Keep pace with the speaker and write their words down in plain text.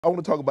I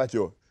want to talk about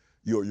your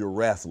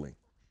wrestling.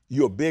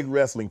 You're a big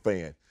wrestling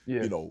fan.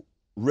 Yeah. You know,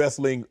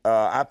 wrestling,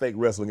 I think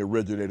wrestling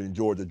originated in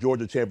Georgia.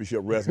 Georgia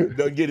Championship Wrestling.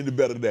 Doesn't get any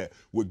better than that.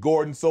 With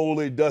Gordon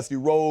Soley, Dusty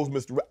Rhodes,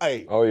 Mr.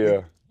 Hey. Oh,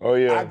 yeah. Oh,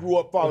 yeah. I grew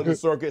up following the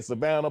circuit,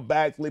 Savannah,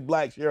 Baxley,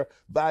 Blackshear,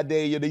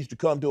 Vidalia. They used to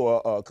come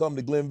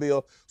to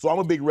Glenville. So I'm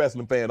a big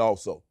wrestling fan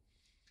also.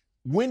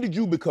 When did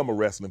you become a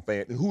wrestling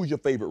fan, and who's your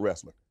favorite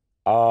wrestler?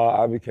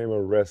 I became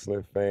a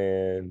wrestling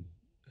fan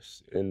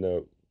in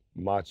the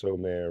Macho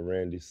Man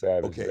Randy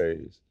Savage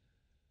days.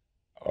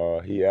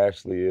 He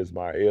actually is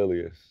my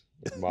alias,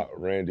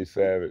 Randy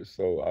Savage.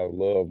 So I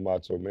love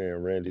Macho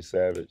Man Randy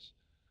Savage.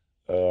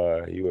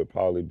 He would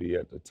probably be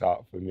at the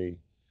top for me.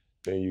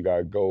 Then you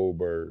got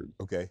Goldberg,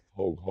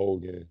 Hulk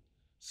Hogan,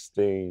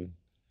 Sting,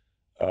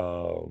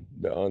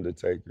 The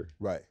Undertaker,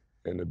 right,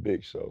 and The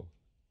Big Show.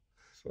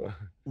 So,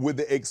 with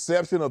the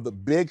exception of The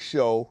Big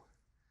Show,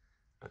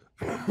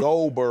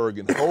 Goldberg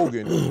and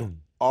Hogan,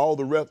 all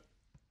the rest,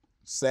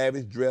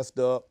 Savage dressed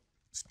up,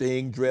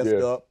 Sting dressed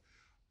up,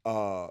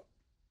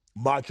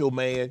 Macho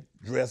Man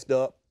dressed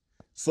up.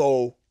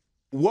 So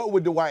what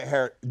would Dwight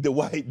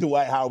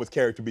Howard's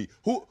character be?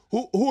 Who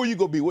are you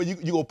gonna be? What, you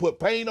gonna put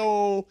paint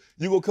on?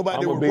 You gonna come out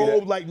there with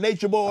robes like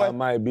Nature Boy? I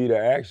might be the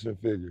action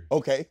figure.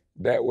 Okay.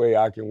 That way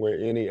I can wear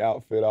any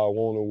outfit I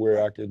want to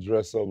wear. I can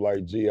dress up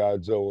like G.I.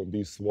 Joe and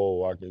be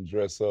swole. I can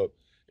dress up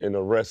in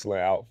a wrestling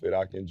outfit.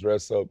 I can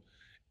dress up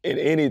in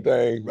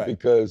anything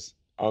because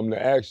I'm the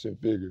action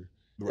figure.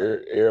 Right.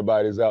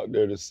 Everybody's out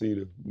there to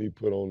see me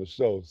put on the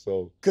show.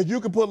 So, because you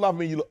can put a lot. I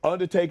mean,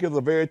 Undertaker's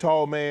a very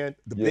tall man.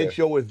 The Big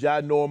Show is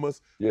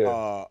ginormous.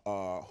 Yeah.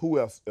 Who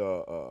else?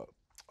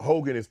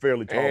 Hogan is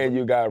fairly tall. And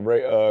you got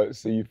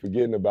so you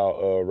forgetting about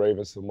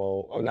Raven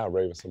Simone. Oh, not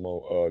Raven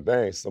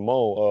Simone.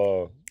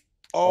 Simone.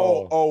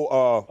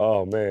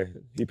 Oh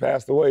man, he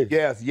passed away.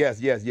 Yes.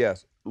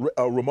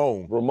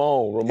 Ramon.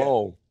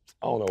 Ramon.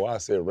 I don't know why I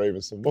said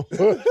Raven Simone.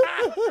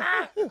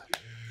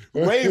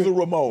 Razor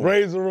Ramon.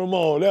 Razor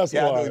Ramon, that's why.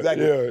 I know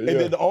exactly. Yeah, and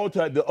then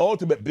the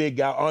ultimate big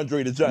guy,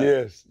 Andre the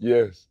Giant.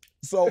 Yes.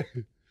 So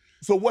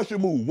what's your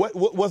move?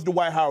 What's the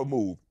Dwight Howard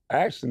move?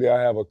 Actually, I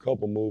have a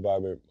couple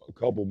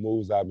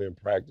moves I've been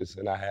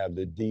practicing. I have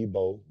the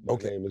Debo. My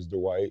name is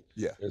Dwight.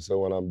 Yeah. And so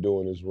when I'm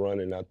doing is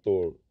running, I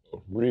throw a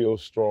real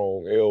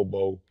strong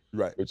elbow,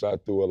 which I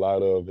threw a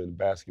lot of in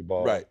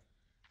basketball. Right.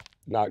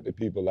 Knock the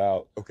people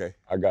out. Okay.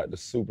 I got the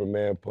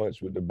Superman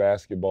punch with the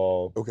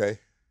basketball. Okay.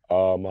 I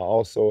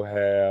also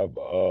have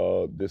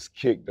this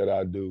kick that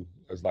I do.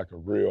 It's like a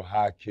real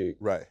high kick.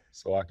 Right.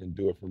 So I can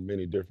do it from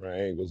many different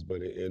angles,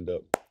 but it end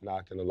up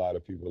knocking a lot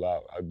of people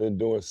out. I've been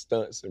doing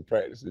stunts and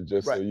practicing,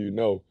 just so you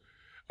know.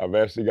 I've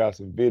actually got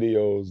some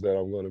videos that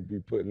I'm going to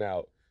be putting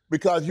out.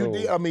 Because you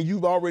did, I mean,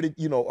 you've already,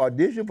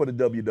 auditioned for the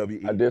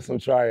WWE. I did some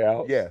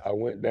tryouts. Yeah. I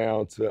went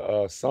down to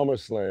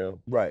SummerSlam.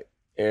 Right.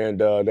 And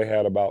they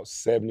had about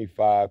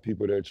 75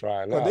 people there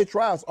trying out. Their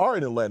trials are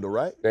in Orlando,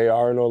 right? They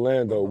are in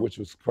Orlando, which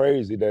was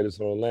crazy that it's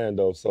in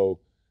Orlando. So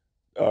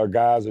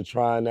guys are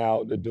trying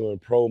out, they're doing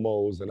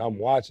promos, and I'm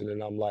watching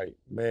and I'm like,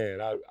 man,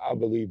 I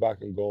believe I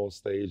can go on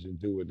stage and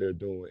do what they're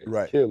doing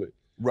and kill it.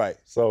 Right.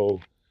 So.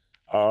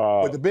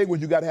 But the big one,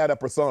 you got to have that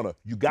persona.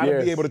 You got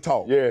to be able to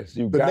talk. Yes,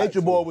 you got to. The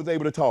Nature Boy was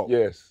able to talk.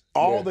 Yes.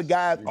 All the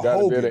guys, you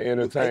got to be able to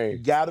entertain. You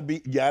got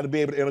to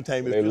be able to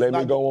entertain. They let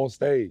me go on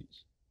stage.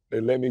 They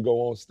let me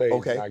go on stage.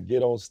 Okay. And I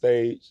get on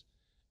stage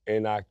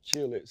and I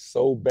kill it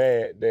so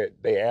bad that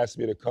they asked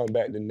me to come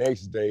back the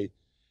next day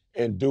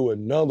and do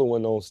another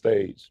one on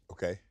stage.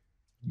 Okay.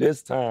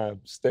 This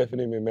time,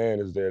 Stephanie McMahon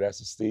is there. That's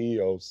the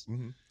CEOs.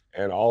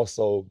 And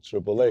also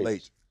Triple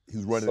H.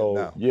 He's running it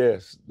now.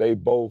 Yes, they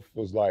both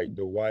was like,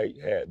 Dwight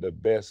had the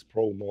best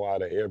promo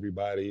out of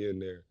everybody in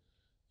there.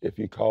 If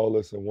you call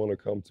us and want to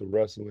come to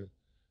wrestling,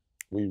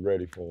 we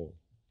ready for him.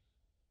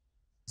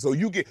 So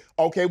you get,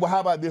 okay, well,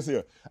 how about this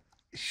here?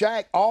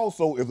 Shaq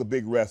also is a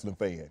big wrestling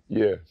fan.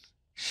 Yes.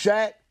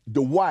 Shaq,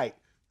 Dwight,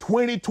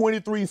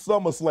 2023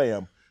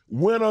 SummerSlam,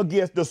 winner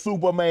gets the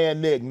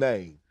Superman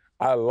nickname.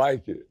 I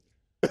like it.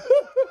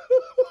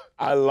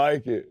 I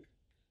like it.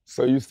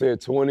 So you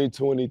said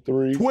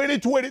 2023?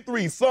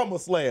 2023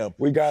 SummerSlam.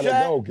 We gotta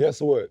go.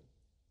 Guess what?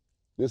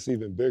 This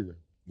even bigger.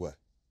 What?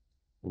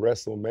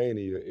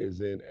 WrestleMania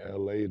is in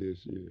LA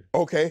this year.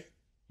 Okay.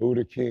 Who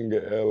the king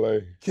of LA?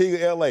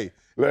 King of LA.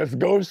 Let's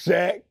go,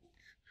 Shaq.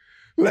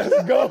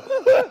 Let's go.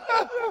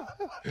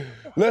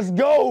 Let's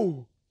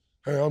go.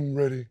 Hey, I'm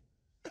ready.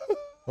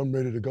 I'm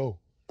ready to go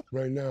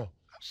right now.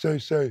 Shay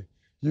Shay,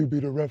 you be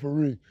the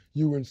referee.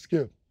 You and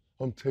Skip.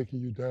 I'm taking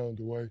you down,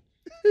 Dwight.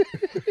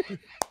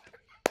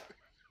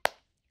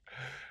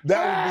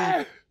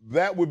 That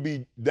would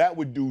do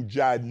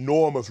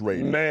ginormous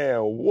ratings.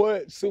 Man,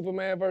 what?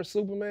 Superman versus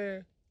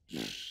Superman?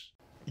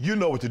 You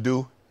know what to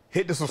do.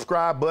 Hit the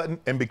subscribe button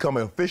and become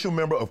an official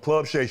member of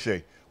Club Shay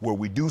Shay, where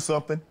we do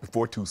something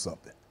before two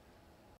something.